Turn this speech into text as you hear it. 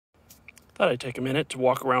Thought I'd take a minute to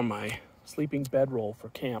walk around my sleeping bedroll for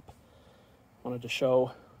camp. Wanted to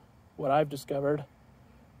show what I've discovered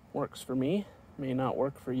works for me, may not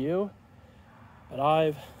work for you, but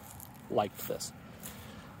I've liked this.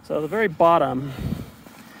 So the very bottom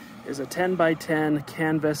is a 10 by 10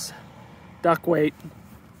 canvas duck weight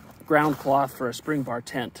ground cloth for a spring bar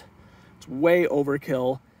tent. It's way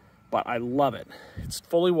overkill, but I love it. It's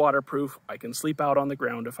fully waterproof. I can sleep out on the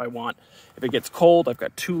ground if I want. If it gets cold, I've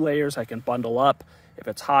got 2 layers I can bundle up. If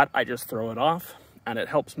it's hot, I just throw it off, and it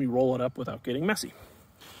helps me roll it up without getting messy.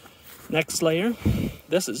 Next layer,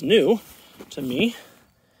 this is new to me.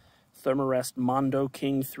 Thermarest Mondo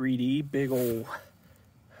King 3D, big old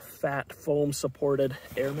fat foam supported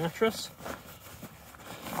air mattress.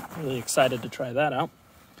 Really excited to try that out.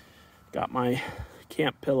 Got my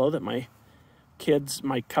camp pillow that my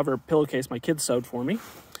cover pillowcase my kids sewed for me.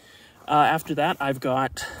 After that, I've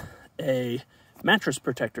got a mattress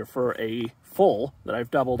protector for a full that I've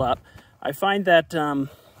doubled up. I find that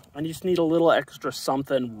I just need a little extra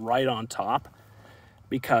something right on top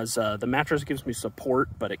because the mattress gives me support,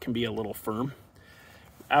 but it can be a little firm.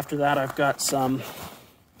 After that, I've got some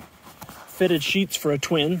fitted sheets for a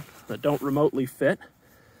twin that don't remotely fit.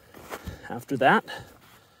 After that,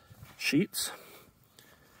 sheets,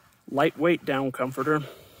 lightweight down comforter,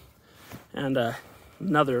 and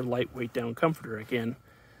another lightweight down comforter. Again,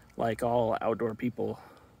 like all outdoor people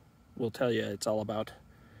will tell you, it's all about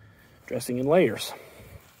dressing in layers.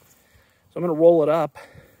 So I'm going to roll it up,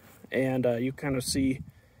 and you kind of see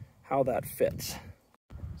how that fits.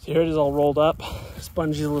 So here it is all rolled up.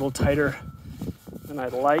 Spongy, a little tighter than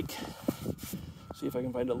I'd like. See if I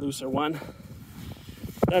can find a looser one.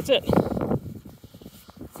 That's it.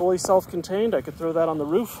 Fully self-contained. I could throw that on the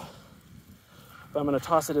roof, but I'm going to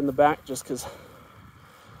toss it in the back just because I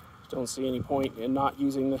don't see any point in not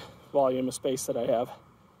using the volume of space that I have.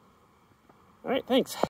 All right, thanks.